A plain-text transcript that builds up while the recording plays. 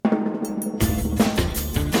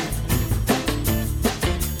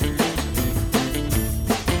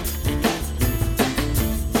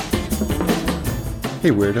Hey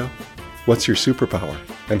weirdo, what's your superpower,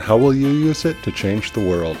 and how will you use it to change the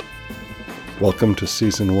world? Welcome to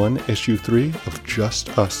Season 1, Issue 3 of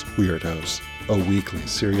Just Us Weirdos, a weekly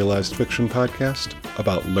serialized fiction podcast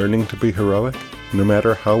about learning to be heroic, no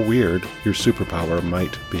matter how weird your superpower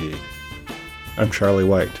might be. I'm Charlie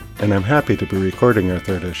White, and I'm happy to be recording our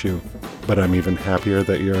third issue, but I'm even happier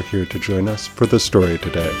that you're here to join us for the story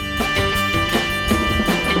today.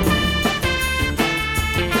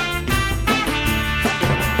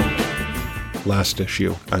 Last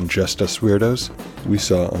issue on Just Us Weirdos, we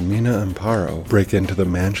saw Amina Amparo break into the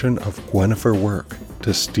mansion of Gwynnifer Work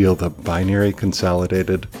to steal the binary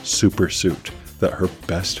consolidated supersuit that her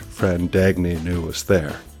best friend Dagny knew was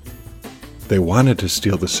there. They wanted to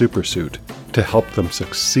steal the supersuit to help them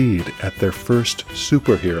succeed at their first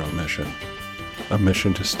superhero mission, a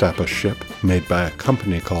mission to stop a ship made by a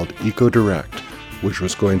company called EcoDirect, which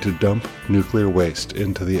was going to dump nuclear waste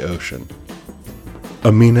into the ocean.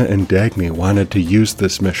 Amina and Dagny wanted to use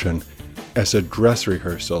this mission as a dress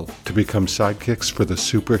rehearsal to become sidekicks for the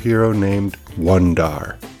superhero named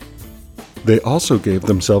Wondar. They also gave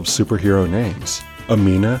themselves superhero names.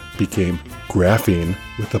 Amina became Graphene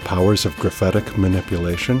with the powers of graphitic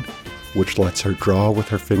manipulation, which lets her draw with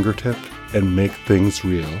her fingertip and make things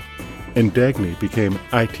real. And Dagny became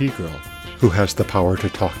IT Girl, who has the power to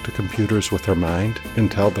talk to computers with her mind and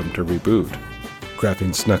tell them to reboot.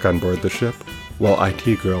 Graphene snuck on board the ship, while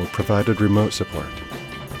IT Girl provided remote support.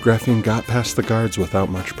 Graphene got past the guards without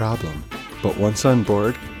much problem, but once on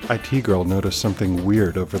board, IT Girl noticed something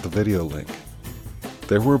weird over the video link.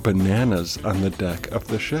 There were bananas on the deck of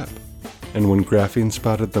the ship, and when Graphene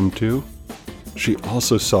spotted them too, she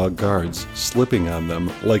also saw guards slipping on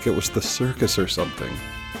them like it was the circus or something.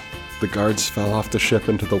 The guards fell off the ship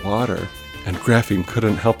into the water, and Graphene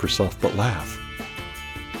couldn't help herself but laugh.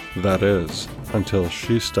 That is, until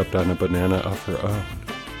she stepped on a banana of her own.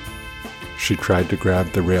 She tried to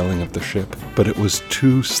grab the railing of the ship, but it was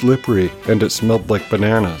too slippery and it smelled like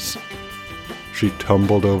bananas. She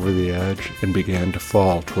tumbled over the edge and began to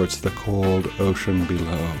fall towards the cold ocean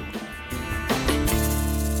below.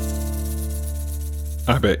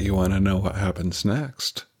 I bet you want to know what happens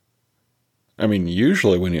next. I mean,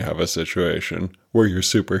 usually when you have a situation where your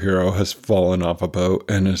superhero has fallen off a boat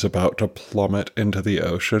and is about to plummet into the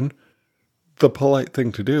ocean, the polite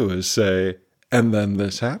thing to do is say, and then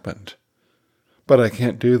this happened. But I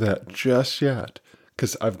can't do that just yet,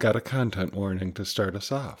 because I've got a content warning to start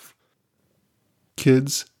us off.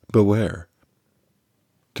 Kids, beware.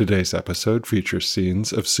 Today's episode features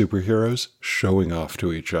scenes of superheroes showing off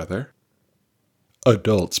to each other,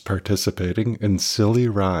 adults participating in silly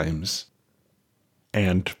rhymes,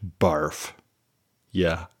 and barf.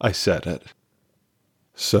 Yeah, I said it.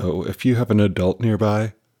 So if you have an adult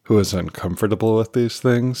nearby who is uncomfortable with these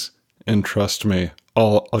things, and trust me,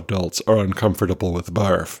 all adults are uncomfortable with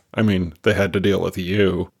barf. I mean, they had to deal with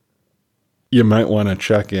you. You might want to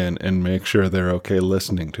check in and make sure they're okay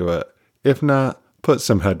listening to it. If not, put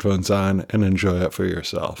some headphones on and enjoy it for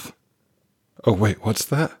yourself. Oh wait, what's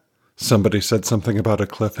that? Somebody said something about a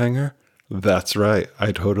cliffhanger? That's right,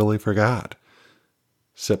 I totally forgot.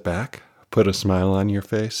 Sit back, put a smile on your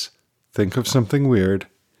face, think of something weird,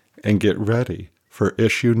 and get ready for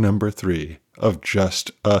issue number 3 of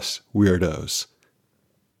Just Us Weirdos.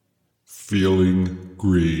 Feeling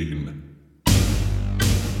green.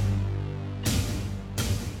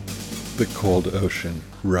 The cold ocean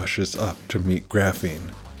rushes up to meet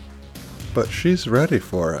Graphene, but she's ready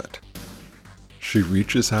for it. She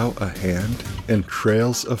reaches out a hand and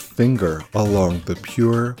trails a finger along the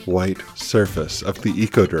pure white surface of the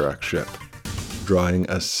EcoDirect ship, drawing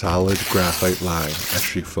a solid graphite line as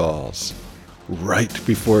she falls. Right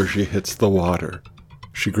before she hits the water,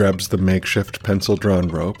 she grabs the makeshift pencil-drawn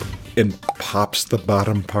rope and pops the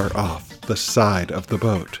bottom part off the side of the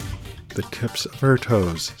boat. The tips of her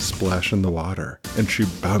toes splash in the water, and she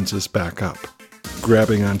bounces back up,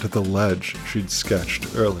 grabbing onto the ledge she'd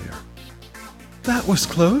sketched earlier. That was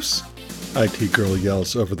close, IT Girl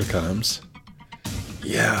yells over the comms.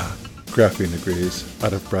 Yeah, Graphene agrees,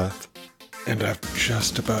 out of breath. And I've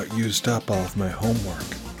just about used up all of my homework.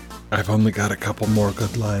 I've only got a couple more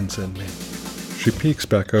good lines in me. She peeks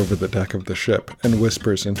back over the deck of the ship and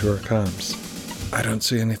whispers into her comms. I don't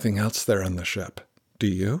see anything else there on the ship. Do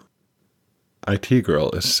you? IT Girl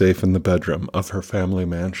is safe in the bedroom of her family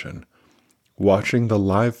mansion, watching the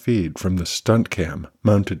live feed from the stunt cam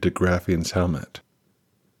mounted to Graphene's helmet.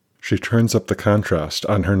 She turns up the contrast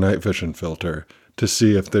on her night vision filter to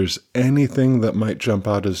see if there's anything that might jump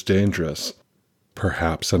out as dangerous,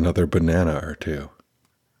 perhaps another banana or two.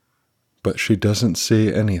 But she doesn't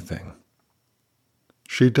see anything.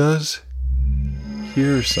 She does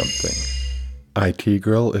hear something. IT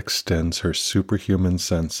Girl extends her superhuman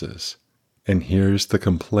senses and hears the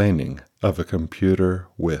complaining of a computer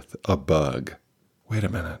with a bug. Wait a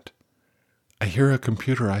minute. I hear a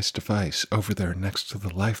computerized device over there next to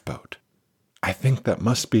the lifeboat. I think that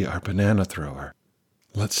must be our banana thrower.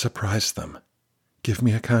 Let's surprise them. Give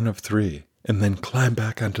me a count of 3, and then climb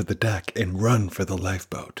back onto the deck and run for the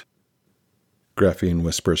lifeboat. Graphene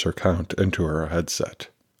whispers her count into her headset.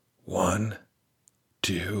 1,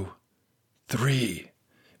 2, 3,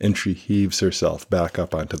 and she heaves herself back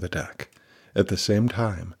up onto the deck. At the same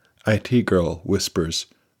time, IT Girl whispers,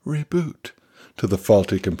 "Reboot," to the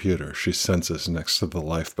faulty computer she senses next to the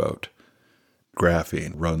lifeboat.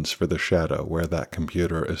 Graphene runs for the shadow where that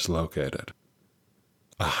computer is located.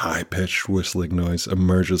 A high-pitched whistling noise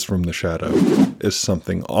emerges from the shadow as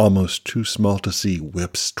something almost too small to see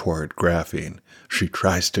whips toward Graphene. She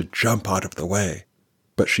tries to jump out of the way,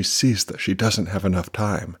 but she sees that she doesn't have enough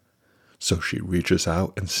time, so she reaches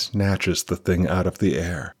out and snatches the thing out of the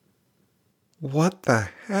air. "What the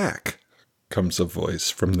heck?" comes a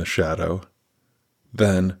voice from the shadow.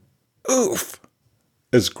 Then, "Oof!"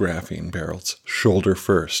 as Graphene barrels shoulder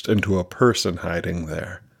first into a person hiding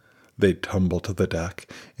there. They tumble to the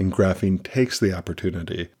deck, and Graphene takes the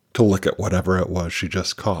opportunity to look at whatever it was she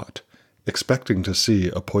just caught, expecting to see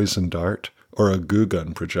a poison dart or a goo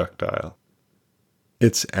gun projectile.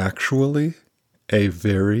 It's actually a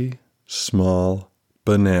very small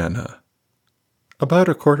banana, about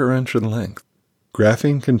a 1/4 inch in length.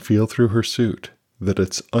 Graphene can feel through her suit that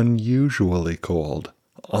it's unusually cold,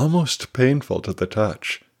 almost painful to the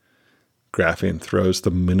touch. Graphene throws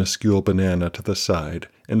the minuscule banana to the side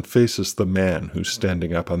and faces the man who's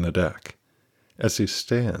standing up on the deck. As he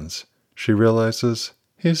stands, she realizes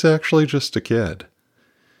he's actually just a kid.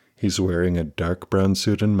 He's wearing a dark brown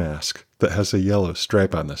suit and mask that has a yellow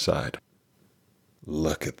stripe on the side.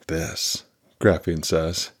 "Look at this," Graphene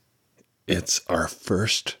says. "It's our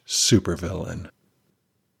first supervillain."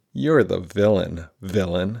 "You're the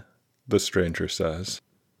villain, the stranger says.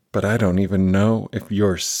 "But I don't even know if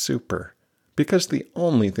you're super, because the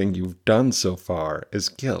only thing you've done so far is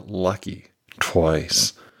get lucky.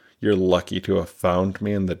 Twice. You're lucky to have found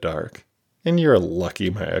me in the dark, and you're lucky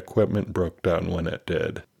my equipment broke down when it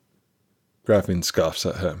did." Graphene scoffs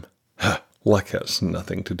at him. "Ha! Luck has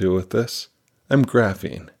nothing to do with this. I'm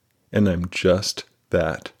Graphene, and I'm just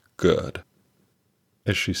that good."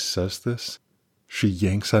 As she says this, she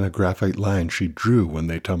yanks on a graphite line she drew when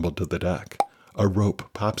they tumbled to the deck. A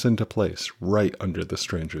rope pops into place right under the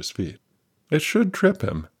stranger's feet. It should trip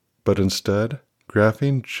him, but instead,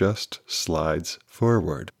 Graphene just slides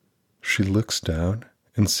forward. She looks down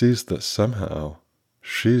and sees that somehow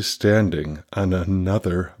she's standing on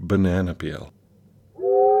another banana peel.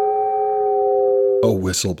 A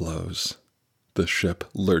whistle blows. The ship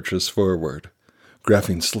lurches forward.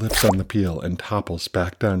 Graphene slips on the peel and topples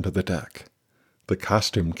back down to the deck. The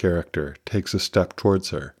costume character takes a step towards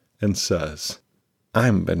her and says,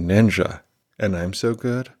 "I'm Beninja, and I'm so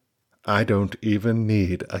good, I don't even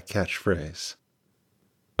need a catchphrase."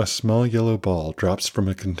 A small yellow ball drops from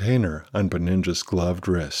a container on Beninja's gloved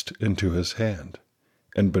wrist into his hand,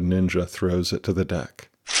 and Beninja throws it to the deck.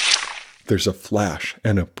 There's a flash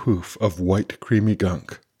and a poof of white creamy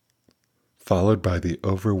gunk, followed by the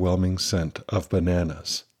overwhelming scent of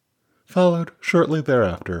bananas, followed shortly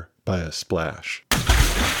thereafter by a splash.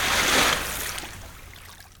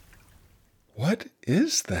 "What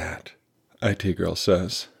is that?" IT Girl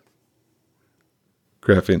says.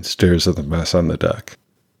 Graphene stares at the mess on the deck.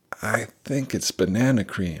 "I think it's banana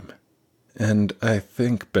cream, and I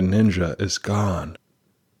think Beninja is gone."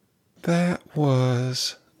 "That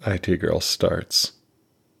was..." IT Girl starts.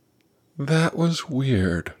 "That was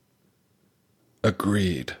weird."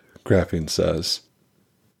 "Agreed," Graphene says.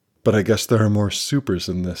 "But I guess there are more supers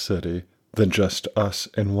in this city than just us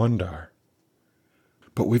and Wundar.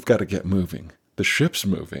 But we've got to get moving. The ship's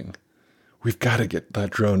moving. We've got to get that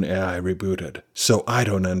drone AI rebooted so I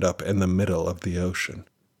don't end up in the middle of the ocean."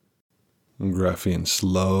 Graphene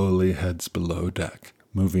slowly heads below deck,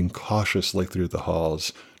 moving cautiously through the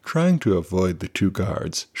halls, trying to avoid the 2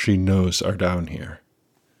 guards she knows are down here.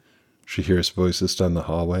 She hears voices down the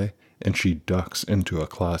hallway, and she ducks into a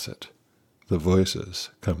closet. The voices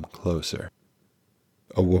come closer.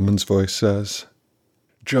 A woman's voice says,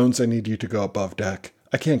 "Jones, I need you to go above deck.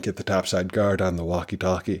 I can't get the topside guard on the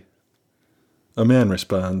walkie-talkie." A man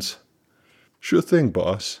responds, "Sure thing,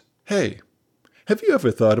 boss. Hey, have you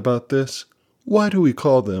ever thought about this? Why do we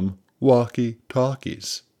call them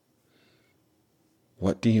walkie-talkies?"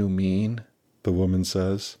 "What do you mean?" the woman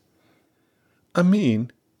says. "I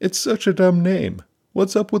mean, it's such a dumb name.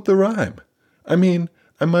 What's up with the rhyme? I mean,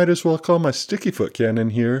 I might as well call my sticky foot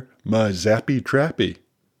cannon here my zappy trappy.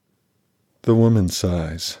 The woman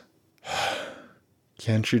sighs.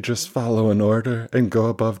 Can't you just follow an order and go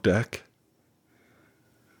above deck?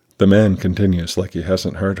 The man continues like he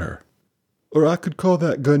hasn't heard her. Or I could call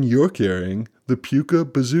that gun you're carrying the Puka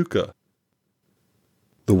Bazooka.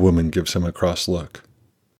 The woman gives him a cross look.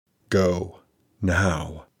 Go,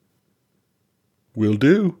 now. Will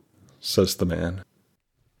do, says the man.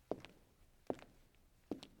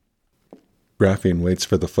 Graphene waits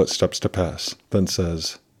for the footsteps to pass, then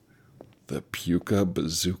says, The Puka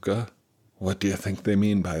Bazooka? What do you think they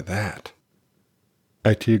mean by that?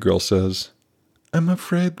 IT Girl says, I'm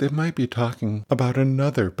afraid they might be talking about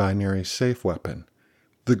another binary safe weapon,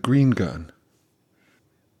 the green gun.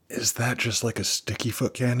 Is that just like a sticky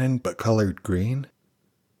foot cannon but colored green?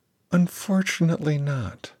 Unfortunately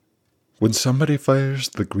not. When somebody fires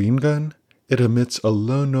the green gun, it emits a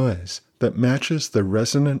low noise that matches the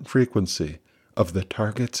resonant frequency of the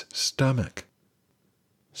target's stomach.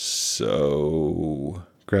 So,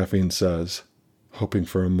 Graphene says, hoping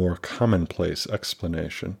for a more commonplace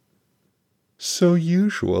explanation. So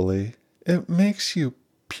usually, it makes you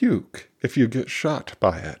puke if you get shot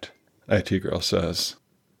by it, IT Girl says.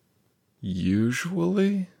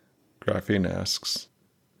 Usually? Graphene asks.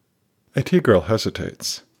 IT Girl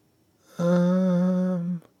hesitates.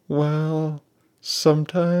 Well,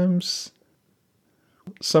 sometimes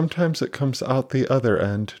it comes out the other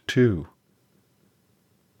end, too.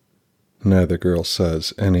 Neither girl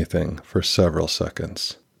says anything for several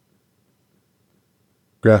seconds.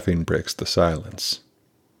 Graphene breaks the silence.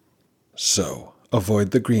 So,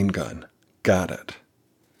 avoid the green gun. Got it.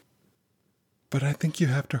 But I think you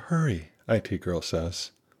have to hurry, IT Girl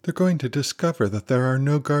says. They're going to discover that there are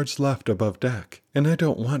no guards left above deck, and I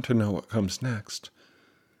don't want to know what comes next.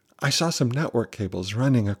 I saw some network cables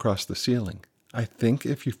running across the ceiling. I think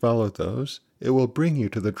if you follow those, it will bring you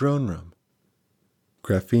to the drone room.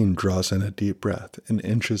 Graphene draws in a deep breath and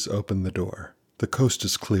inches open the door. The coast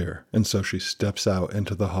is clear, and so she steps out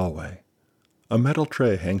into the hallway. A metal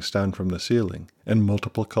tray hangs down from the ceiling, and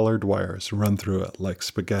multiple colored wires run through it like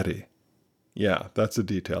spaghetti. Yeah, that's a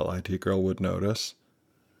detail IT Girl would notice.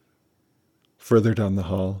 Further down the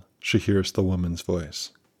hall, she hears the woman's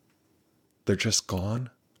voice. They're just gone,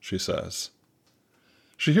 she says.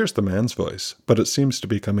 She hears the man's voice, but it seems to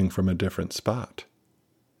be coming from a different spot.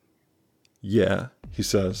 Yeah, he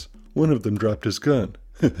says, one of them dropped his gun.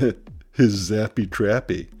 His zappy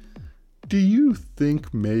trappy. Do you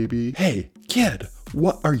think maybe... Hey, kid,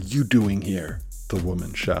 what are you doing here? The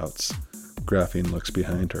woman shouts. Graphene looks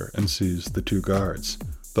behind her and sees the two guards.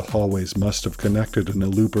 The hallways must have connected in a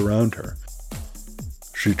loop around her.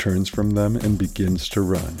 She turns from them and begins to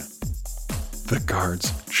run. The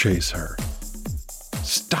guards chase her.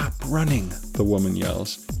 Stop running, the woman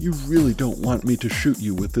yells. You really don't want me to shoot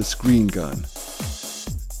you with this green gun.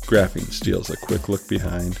 Graphene steals a quick look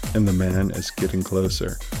behind, and the man is getting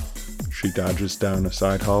closer. She dodges down a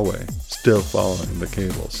side hallway, still following the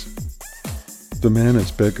cables. The man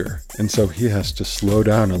is bigger, and so he has to slow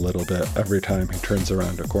down a little bit every time he turns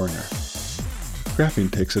around a corner.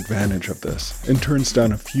 Graphene takes advantage of this and turns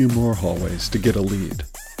down a few more hallways to get a lead.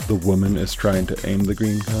 The woman is trying to aim the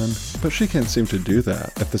green gun, but she can't seem to do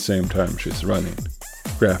that at the same time she's running.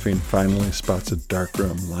 Graphene finally spots a dark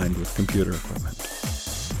room lined with computer equipment.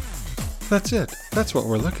 That's it. That's what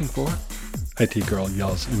we're looking for. IT Girl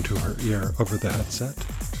yells into her ear over the headset.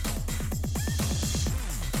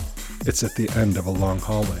 It's at the end of a long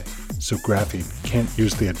hallway, so Graphene can't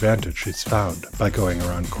use the advantage she's found by going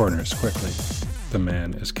around corners quickly. The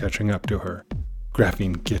man is catching up to her.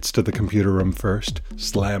 Graphene gets to the computer room first,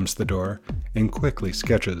 slams the door, and quickly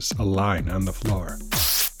sketches a line on the floor.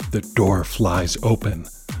 The door flies open.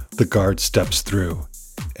 The guard steps through,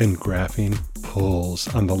 and Graphene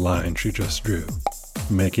pulls on the line she just drew,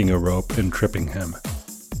 making a rope and tripping him.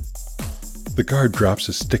 The guard drops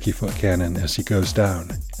his sticky foot cannon as he goes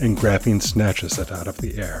down, and Graphene snatches it out of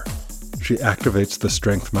the air. She activates the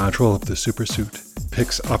strength module of the supersuit,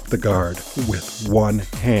 picks up the guard with one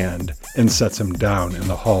hand, and sets him down in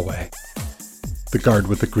the hallway. The guard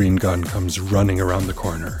with the green gun comes running around the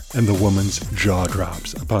corner, and the woman's jaw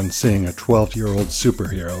drops upon seeing a 12-year-old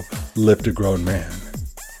superhero lift a grown man.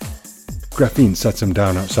 Graphene sets him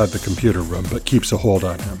down outside the computer room, but keeps a hold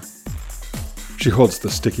on him. She holds the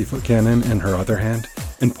sticky foot cannon in her other hand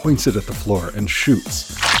and points it at the floor and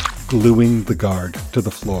shoots, gluing the guard to the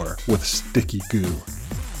floor with sticky goo.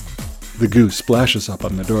 The goo splashes up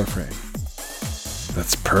on the doorframe.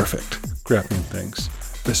 That's perfect, Graphene thinks.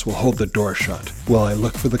 This will hold the door shut while I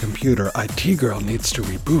look for the computer IT Girl needs to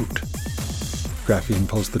reboot. Graphene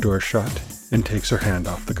pulls the door shut and takes her hand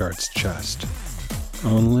off the guard's chest.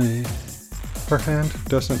 Only her hand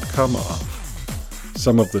doesn't come off.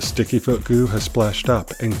 Some of the sticky foot goo has splashed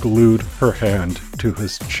up and glued her hand to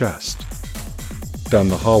his chest. Down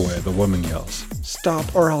the hallway, the woman yells,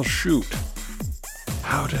 "Stop or I'll shoot!"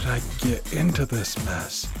 "How did I get into this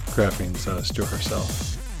mess?" Graphene says to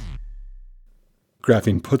herself.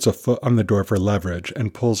 Graphene puts a foot on the door for leverage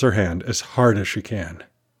and pulls her hand as hard as she can.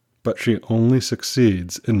 But she only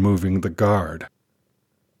succeeds in moving the guard.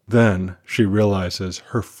 Then she realizes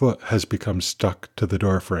her foot has become stuck to the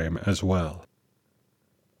doorframe as well.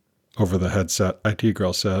 Over the headset, IT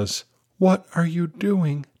Girl says, "What are you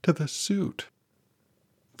doing to the suit?"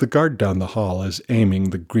 The guard down the hall is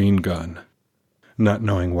aiming the green gun. Not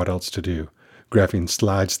knowing what else to do, Graphene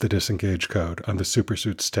slides the disengage code on the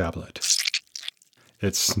supersuit's tablet.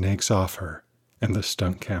 It snakes off her, and the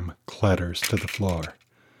stunt cam clatters to the floor.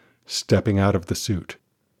 Stepping out of the suit,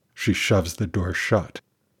 she shoves the door shut,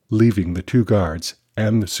 leaving the two guards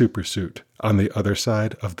and the supersuit on the other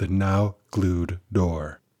side of the now glued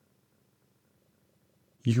door.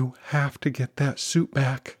 "You have to get that suit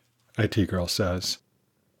back," IT Girl says.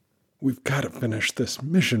 "We've got to finish this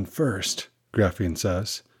mission first," Graphene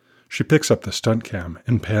says. She picks up the stunt cam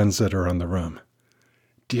and pans it around the room.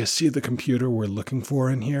 "Do you see the computer we're looking for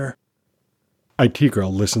in here?" IT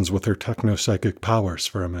Girl listens with her techno-psychic powers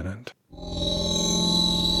for a minute.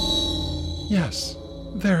 "Yes,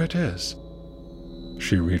 there it is."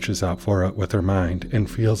 She reaches out for it with her mind and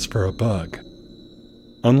feels for a bug.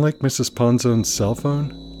 Unlike Mrs. Ponzone's cell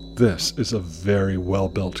phone, this is a very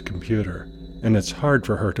well-built computer, and it's hard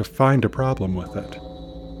for her to find a problem with it.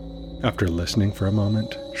 After listening for a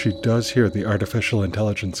moment, she does hear the artificial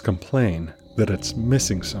intelligence complain that it's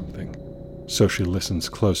missing something, so she listens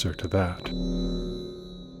closer to that.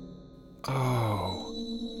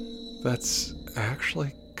 "Oh, that's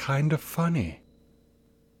actually kind of funny,"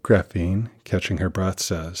 Graphene, catching her breath,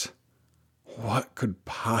 says. "What could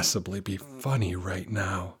possibly be funny right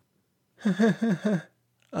now?"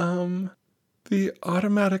 The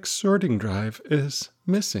automatic sorting drive is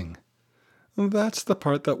missing. That's the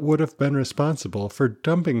part that would have been responsible for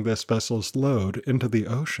dumping this vessel's load into the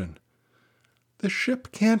ocean. The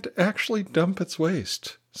ship can't actually dump its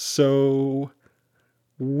waste, so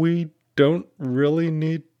we don't really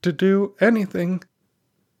need to do anything."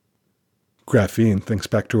 Graphene thinks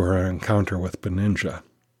back to her encounter with Beninja.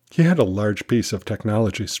 He had a large piece of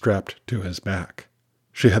technology strapped to his back.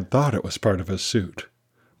 She had thought it was part of his suit,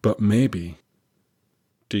 but maybe...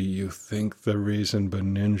 "Do you think the reason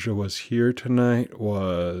Beninja was here tonight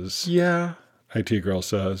was..." "Yeah," IT Girl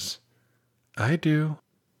says. "I do."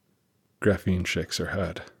 Graphene shakes her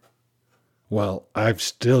head. "Well, I've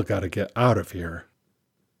still got to get out of here."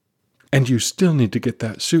 "And you still need to get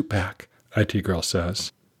that suit back," IT Girl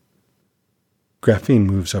says. Graphene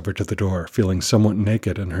moves over to the door, feeling somewhat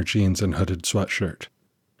naked in her jeans and hooded sweatshirt.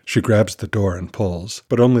 She grabs the door and pulls,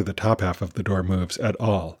 but only the top half of the door moves at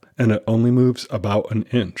all, and it only moves about an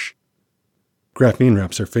inch. Graphene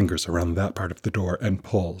wraps her fingers around that part of the door and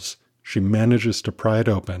pulls. She manages to pry it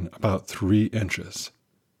open about 3 inches.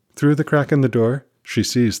 Through the crack in the door, she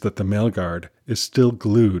sees that the male guard is still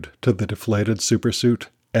glued to the deflated supersuit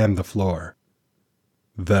and the floor.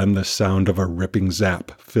 Then the sound of a ripping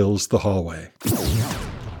zap fills the hallway.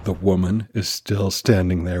 The woman is still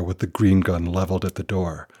standing there with the green gun leveled at the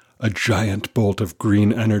door. A giant bolt of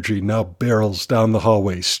green energy now barrels down the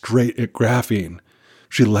hallway straight at Graphene.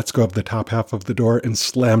 She lets go of the top half of the door and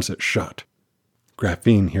slams it shut.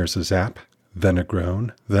 Graphene hears a zap, then a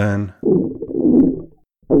groan, then...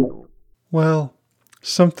 well,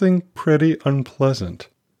 something pretty unpleasant,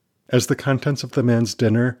 as the contents of the man's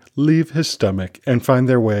dinner leave his stomach and find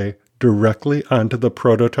their way directly onto the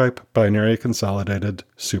prototype binary consolidated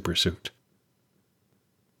supersuit.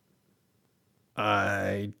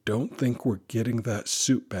 "I don't think we're getting that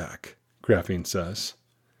suit back," Graphene says.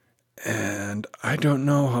 "And I don't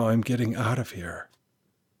know how I'm getting out of here."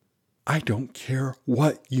 "I don't care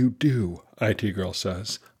what you do," IT Girl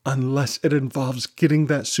says, "unless it involves getting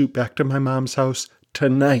that suit back to my mom's house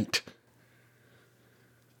tonight."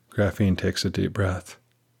 Graphene takes a deep breath.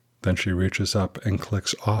 Then she reaches up and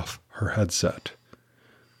clicks off her headset.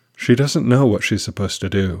 She doesn't know what she's supposed to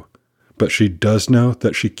do, but she does know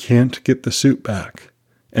that she can't get the suit back,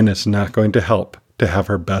 and it's not going to help to have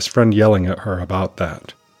her best friend yelling at her about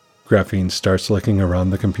that. Graphene starts looking around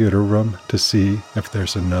the computer room to see if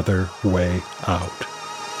there's another way out.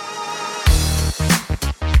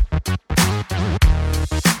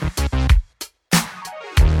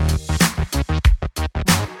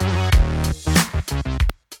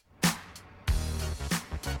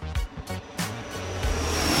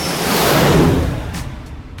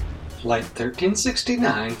 Flight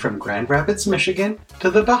 1369 from Grand Rapids, Michigan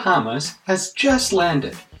to the Bahamas has just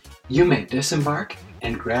landed. You may disembark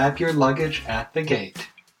and grab your luggage at the gate.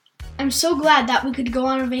 I'm so glad that we could go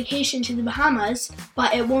on a vacation to the Bahamas,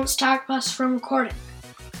 but it won't stop us from recording.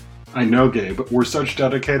 I know, Gabe. We're such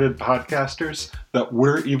dedicated podcasters that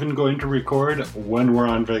we're even going to record when we're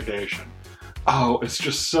on vacation. Oh, it's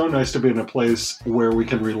just so nice to be in a place where we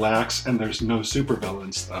can relax and there's no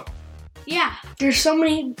supervillains, though. Yeah, there's so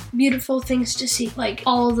many beautiful things to see, like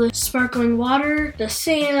all the sparkling water, the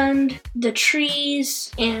sand, the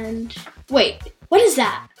trees, and... Wait, what is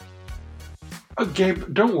that?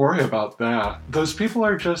 Gabe, don't worry about that. Those people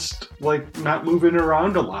are just, not moving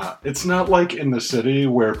around a lot. It's not like in the city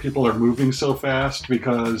where people are moving so fast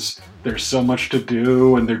because there's so much to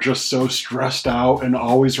do and they're just so stressed out and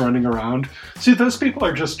always running around. See, those people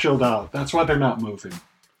are just chilled out. That's why they're not moving.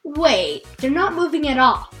 Wait, they're not moving at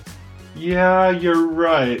all. Yeah, you're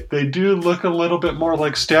right. They do look a little bit more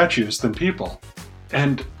like statues than people.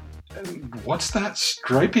 And what's that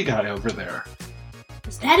stripy guy over there?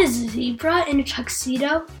 Is that a zebra in a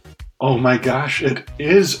tuxedo? Oh my gosh, it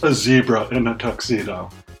is a zebra in a tuxedo.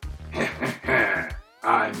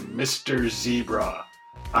 I'm Mr. Zebra.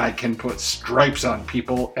 I can put stripes on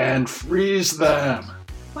people and freeze them.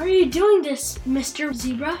 Why are you doing this, Mr.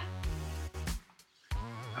 Zebra?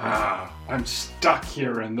 I'm stuck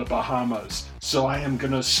here in the Bahamas, so I am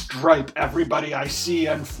gonna stripe everybody I see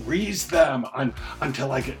and freeze them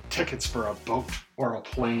until I get tickets for a boat or a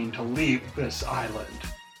plane to leave this island.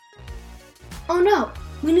 Oh no,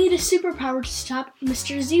 we need a superpower to stop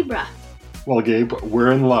Mr. Zebra. Well, Gabe,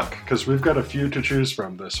 we're in luck, because we've got a few to choose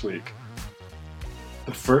from this week.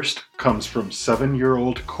 The first comes from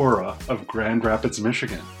 7-year-old Cora of Grand Rapids,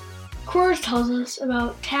 Michigan. Cora tells us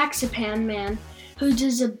about Taxipan Man, who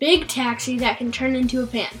is a big taxi that can turn into a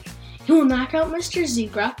pan. He will knock out Mr.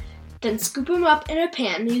 Zebra, then scoop him up in a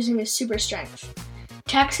pan using his super strength.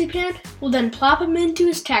 Taxipan will then plop him into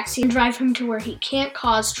his taxi and drive him to where he can't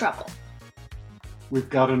cause trouble. We've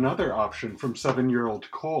got another option from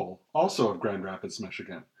 7-year-old Cole, also of Grand Rapids,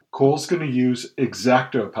 Michigan. Cole's going to use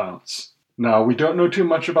X-Acto Pounce. Now, we don't know too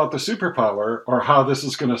much about the superpower or how this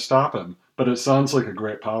is going to stop him, but it sounds like a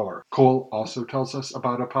great power. Cole also tells us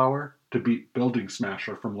about a power to beat Building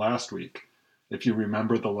Smasher from last week. If you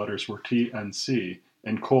remember, the letters were T and C,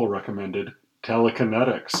 and Cole recommended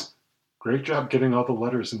telekinetics. Great job getting all the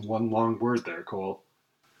letters in one long word there, Cole.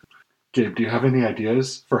 Gabe, do you have any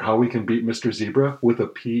ideas for how we can beat Mr. Zebra with a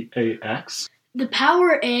PAX? The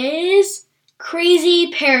power is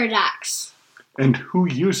Crazy Paradox. And who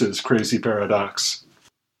uses Crazy Paradox?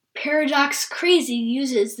 Paradox Crazy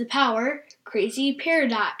uses the power Crazy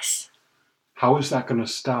Paradox. How is that going to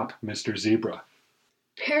stop Mr. Zebra?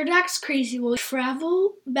 Paradox Crazy will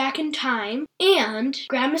travel back in time and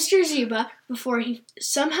grab Mr. Zebra before he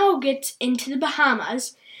somehow gets into the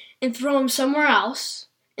Bahamas and throw him somewhere else.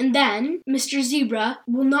 And then Mr. Zebra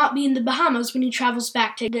will not be in the Bahamas when he travels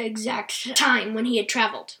back to the exact time when he had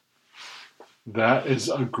traveled. That is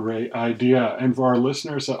a great idea. And for our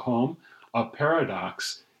listeners at home, a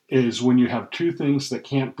paradox is when you have two things that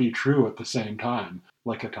can't be true at the same time,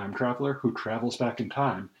 like a time traveler who travels back in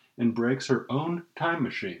time and breaks her own time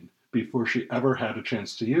machine before she ever had a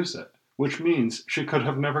chance to use it, which means she could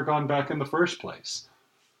have never gone back in the first place.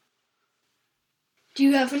 Do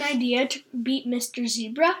you have an idea to beat Mr.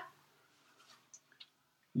 Zebra?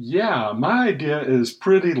 Yeah, my idea is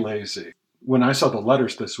pretty lazy. When I saw the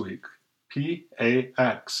letters this week,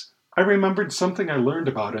 PAX, I remembered something I learned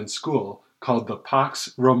about in school called the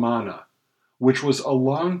Pax Romana, which was a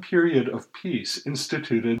long period of peace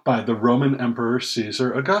instituted by the Roman Emperor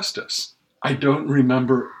Caesar Augustus. I don't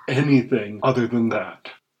remember anything other than that.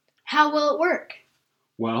 How will it work?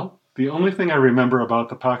 Well, the only thing I remember about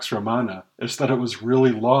the Pax Romana is that it was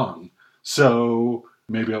really long, so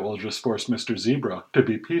maybe it will just force Mr. Zebra to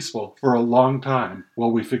be peaceful for a long time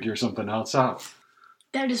while we figure something else out.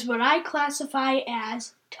 That is what I classify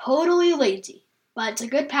as totally lazy, but it's a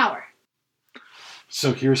good power.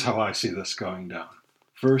 So here's how I see this going down.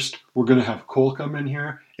 First, we're going to have Cole come in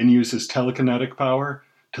here and use his telekinetic power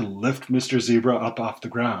to lift Mr. Zebra up off the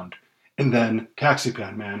ground, and then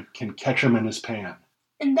Taxipan Man can catch him in his pan.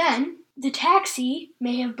 And then the taxi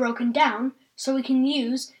may have broken down, so we can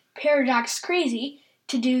use Paradox Crazy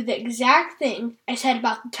to do the exact thing I said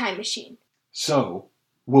about the time machine. So,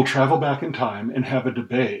 we'll travel back in time and have a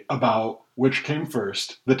debate about which came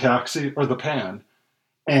first, the taxi or the pan.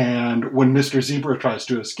 And when Mr. Zebra tries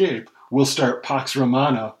to escape, we'll start Pax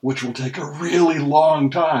Romana, which will take a really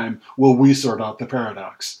long time while we sort out the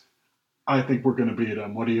paradox. I think we're going to beat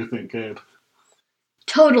him. What do you think, Gabe?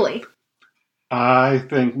 Totally. I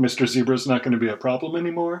think Mr. Zebra's not going to be a problem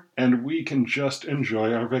anymore, and we can just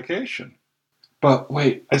enjoy our vacation. But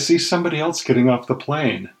wait, I see somebody else getting off the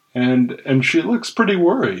plane, and she looks pretty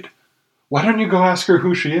worried. Why don't you go ask her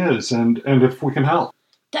who she is and if we can help?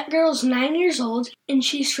 That girl's 9 years old, and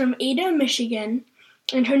she's from Ada, Michigan,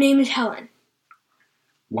 and her name is Helen.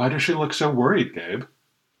 Why does she look so worried, Gabe?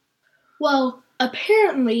 Well,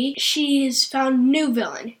 apparently she's found a new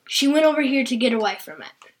villain. She went over here to get away from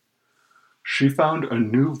it. She found a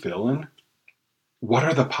new villain? What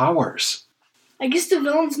are the powers? I guess the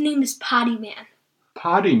villain's name is Potty Man.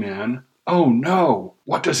 Potty Man? Oh no!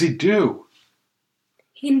 What does he do?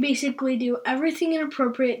 He can basically do everything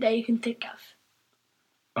inappropriate that you can think of.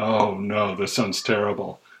 Oh no, this sounds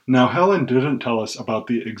terrible. Now, Helen didn't tell us about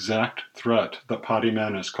the exact threat that Potty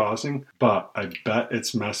Man is causing, but I bet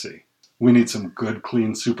it's messy. We need some good,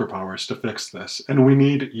 clean superpowers to fix this, and we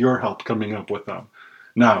need your help coming up with them.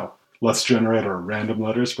 Now, let's generate our random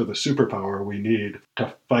letters for the superpower we need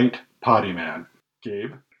to fight Potty Man.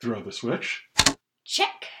 Gabe, throw the switch.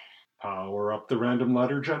 Check. Power up the random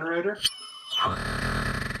letter generator.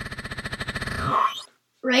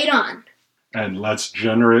 Right on. And let's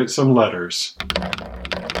generate some letters.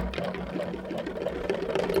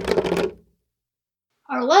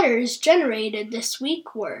 Our letters generated this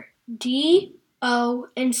week were D, O,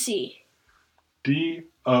 and C.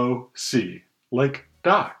 D-O-C, like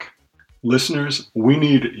Doc. Listeners, we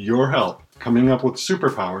need your help coming up with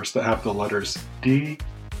superpowers that have the letters D,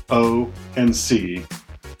 O, and C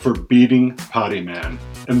for beating Potty Man.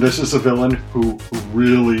 And this is a villain who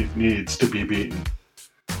really needs to be beaten.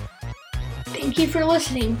 Thank you for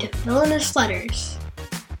listening to Villainous Letters.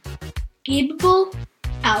 Gabeable,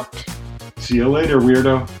 out. See you later,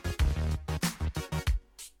 weirdo.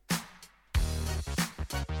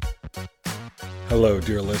 Hello,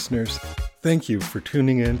 dear listeners. Thank you for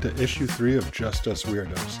tuning in to issue 3 of Just Us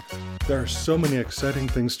Weirdos. There are so many exciting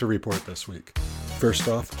things to report this week. First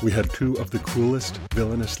off, we had 2 of the coolest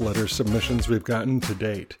Villainous Letter submissions we've gotten to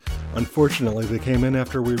date. Unfortunately, they came in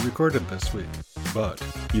after we recorded this week, but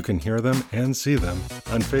you can hear them and see them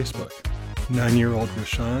on Facebook. 9-year-old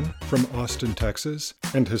Rashawn from Austin, Texas,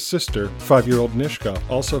 and his sister, 5-year-old Nishka,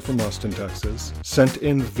 also from Austin, Texas, sent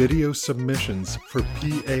in video submissions for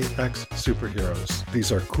PAX superheroes.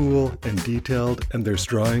 These are cool and detailed, and there's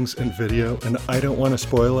drawings and video, and I don't want to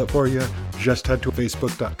spoil it for you. Just head to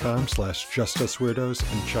facebook.com/justusweirdos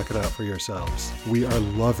and check it out for yourselves. We are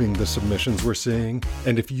loving the submissions we're seeing,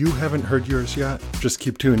 and if you haven't heard yours yet, just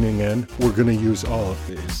keep tuning in. We're going to use all of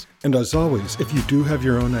these. And as always, if you do have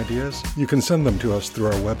your own ideas, you can send them to us through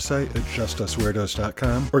our website at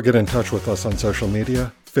justusweirdos.com or get in touch with us on social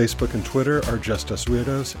media. Facebook and Twitter are Just Us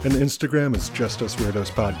Weirdos, and Instagram is Just Us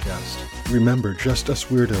Weirdos Podcast. Remember, Just Us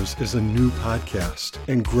Weirdos is a new podcast,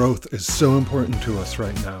 and growth is so important to us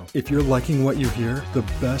right now. If you're liking what you hear, the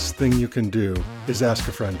best thing you can do is ask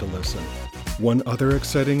a friend to listen. One other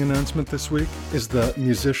exciting announcement this week is that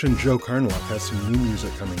musician Joe Carnlock has some new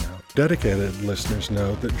music coming out. Dedicated listeners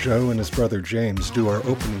know that Joe and his brother James do our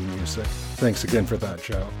opening music. Thanks again for that,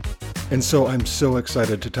 Joe. And so I'm so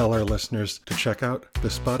excited to tell our listeners to check out the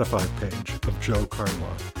Spotify page of Joe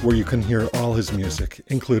Carnlock, where you can hear all his music,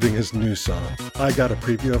 including his new song. I got a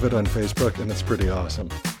preview of it on Facebook, and it's pretty awesome.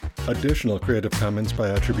 Additional Creative Commons by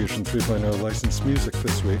Attribution 3.0 licensed music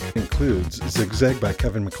this week includes Zigzag by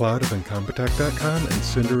Kevin MacLeod of Incompetech.com and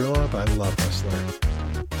Cinderella by Love Hustler.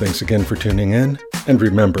 Thanks again for tuning in, and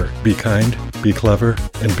remember, be kind, be clever,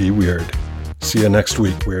 and be weird. See you next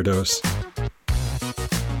week, weirdos.